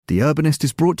The Urbanist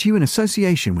is brought to you in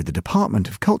association with the Department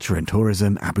of Culture and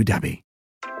Tourism, Abu Dhabi.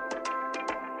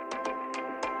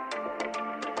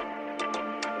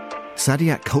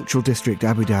 Saadiyat Cultural District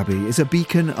Abu Dhabi is a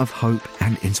beacon of hope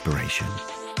and inspiration.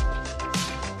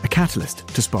 A catalyst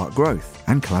to spark growth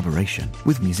and collaboration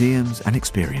with museums and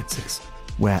experiences,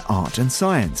 where art and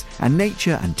science and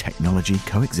nature and technology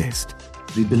coexist.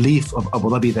 The belief of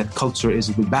Abu Dhabi that culture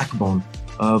is the backbone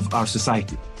of our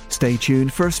society. Stay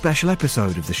tuned for a special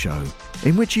episode of the show,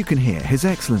 in which you can hear His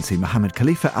Excellency Mohammed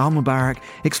Khalifa Al Mubarak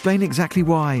explain exactly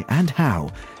why and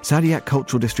how Saadiyat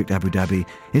Cultural District Abu Dhabi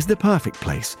is the perfect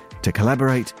place to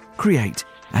collaborate, create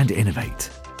and innovate.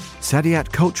 Saadiyat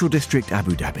Cultural District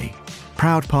Abu Dhabi,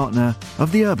 proud partner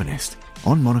of The Urbanist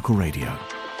on Monocle Radio.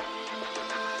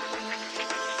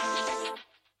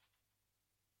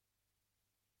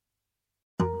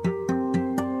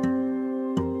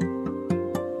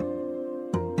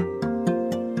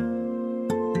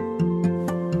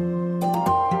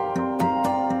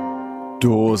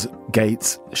 Doors,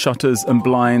 gates, shutters and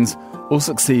blinds all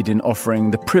succeed in offering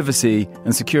the privacy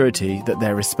and security that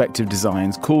their respective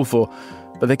designs call for,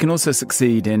 but they can also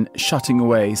succeed in shutting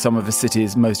away some of a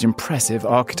city's most impressive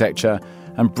architecture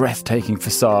and breathtaking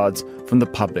facades from the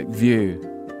public view.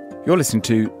 You're listening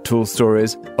to Tall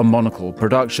Stories, a Monocle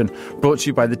production, brought to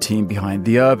you by the team behind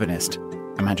The Urbanist.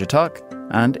 I'm Andrew Tuck,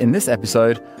 and in this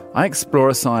episode, I explore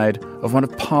a side of one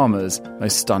of Palma's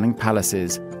most stunning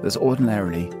palaces that's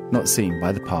ordinarily not seen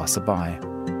by the passer-by.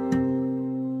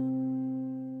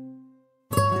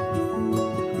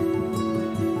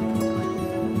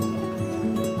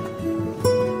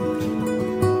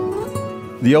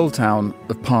 The old town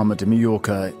of Palma de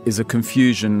Mallorca is a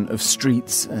confusion of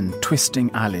streets and twisting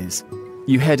alleys.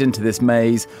 You head into this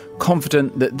maze,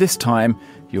 confident that this time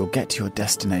you'll get to your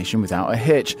destination without a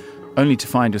hitch, only to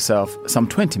find yourself, some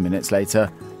 20 minutes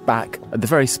later, back at the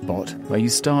very spot where you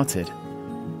started.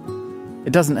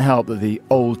 It doesn't help that the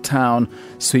old town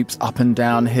sweeps up and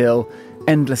down hill,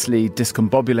 endlessly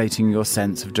discombobulating your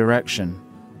sense of direction.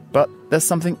 But there's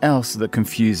something else that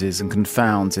confuses and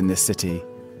confounds in this city,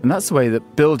 and that's the way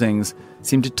that buildings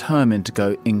seem determined to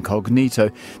go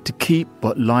incognito, to keep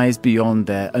what lies beyond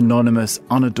their anonymous,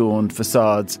 unadorned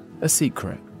facades a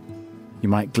secret. You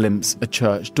might glimpse a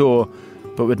church door,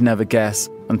 but would never guess,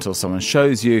 until someone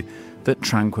shows you, that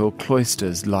tranquil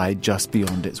cloisters lie just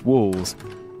beyond its walls.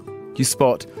 You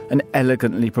spot an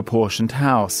elegantly proportioned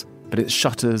house, but its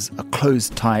shutters are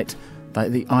closed tight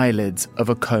like the eyelids of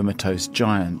a comatose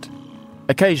giant.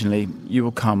 Occasionally, you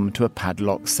will come to a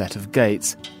padlocked set of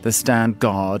gates that stand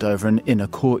guard over an inner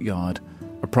courtyard,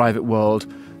 a private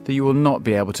world that you will not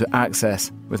be able to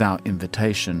access without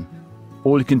invitation.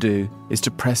 All you can do is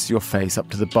to press your face up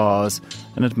to the bars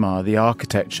and admire the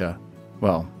architecture.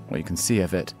 Well, what you can see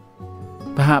of it.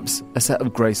 Perhaps a set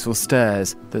of graceful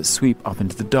stairs that sweep up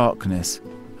into the darkness,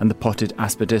 and the potted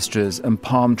aspidistras and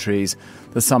palm trees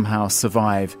that somehow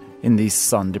survive in these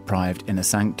sun-deprived inner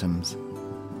sanctums.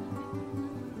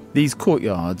 These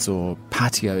courtyards, or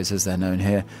patios as they're known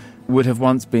here, would have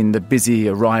once been the busy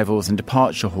arrivals and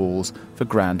departure halls for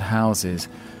grand houses,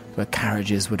 where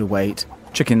carriages would await,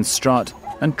 chickens strut,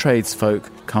 and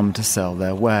tradesfolk come to sell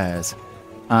their wares.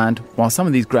 And while some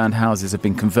of these grand houses have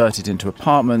been converted into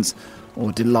apartments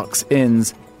or deluxe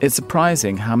inns, it's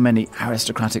surprising how many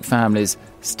aristocratic families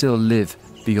still live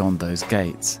beyond those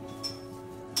gates.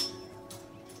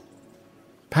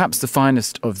 Perhaps the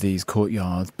finest of these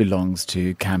courtyards belongs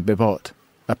to Vivot,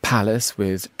 a palace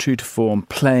with true-to-form,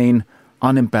 plain,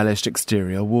 unembellished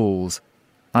exterior walls.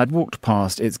 I'd walked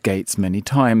past its gates many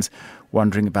times,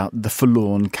 wondering about the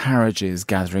forlorn carriages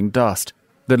gathering dust,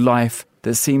 the life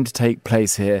that seemed to take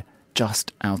place here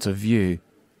just out of view.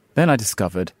 Then I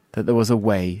discovered that there was a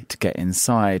way to get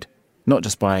inside, not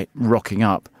just by rocking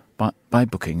up, but by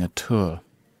booking a tour.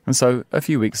 And so, a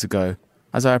few weeks ago,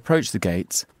 as I approached the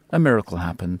gates, a miracle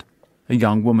happened. A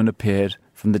young woman appeared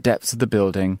from the depths of the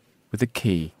building with a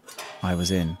key. I was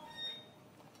in.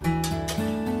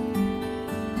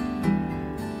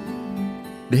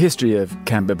 The history of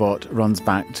Vivot runs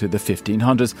back to the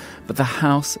 1500s, but the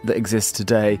house that exists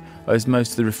today owes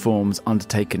most of the reforms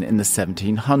undertaken in the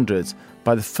 1700s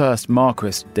by the first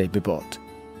Marquis de Vivot.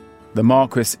 The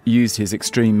Marquis used his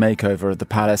extreme makeover of the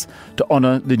palace to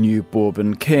honour the new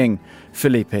Bourbon king,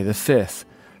 Philippe V,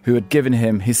 who had given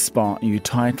him his smart new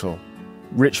title.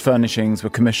 Rich furnishings were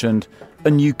commissioned,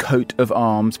 a new coat of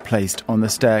arms placed on the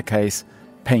staircase,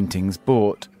 paintings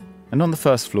bought, and on the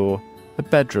first floor, a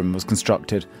bedroom was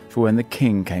constructed for when the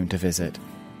king came to visit.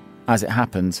 As it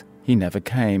happens, he never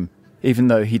came, even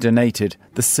though he donated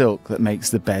the silk that makes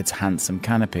the bed's handsome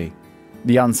canopy.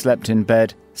 The unslept-in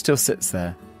bed still sits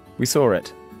there. We saw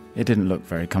it. it didn't look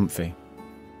very comfy.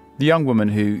 The young woman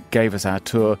who gave us our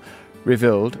tour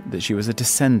revealed that she was a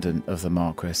descendant of the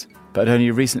Marquis, but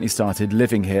only recently started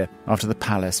living here after the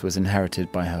palace was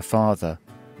inherited by her father.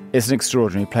 It's an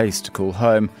extraordinary place to call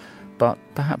home, but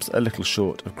perhaps a little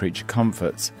short of creature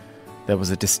comforts. There was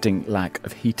a distinct lack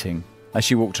of heating. As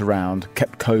she walked around,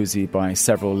 kept cosy by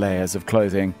several layers of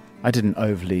clothing, I didn't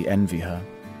overly envy her.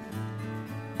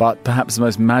 But perhaps the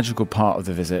most magical part of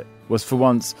the visit was for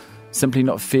once simply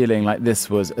not feeling like this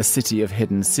was a city of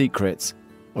hidden secrets,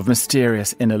 of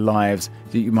mysterious inner lives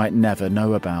that you might never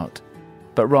know about,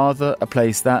 but rather a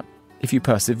place that, if you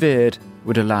persevered,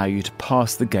 would allow you to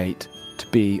pass the gate to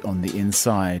be on the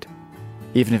inside,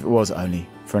 even if it was only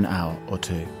for an hour or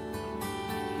two.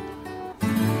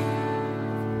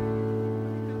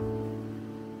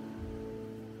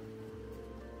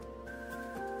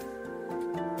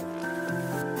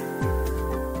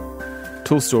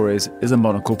 Tall Stories is a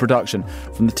Monocle production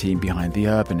from the team behind The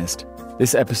Urbanist.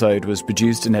 This episode was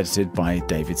produced and edited by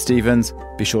David Stevens.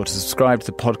 Be sure to subscribe to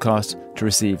the podcast to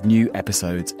receive new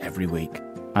episodes every week.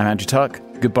 I'm Andrew Tuck.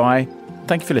 Goodbye.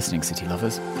 Thank you for listening, City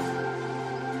Lovers.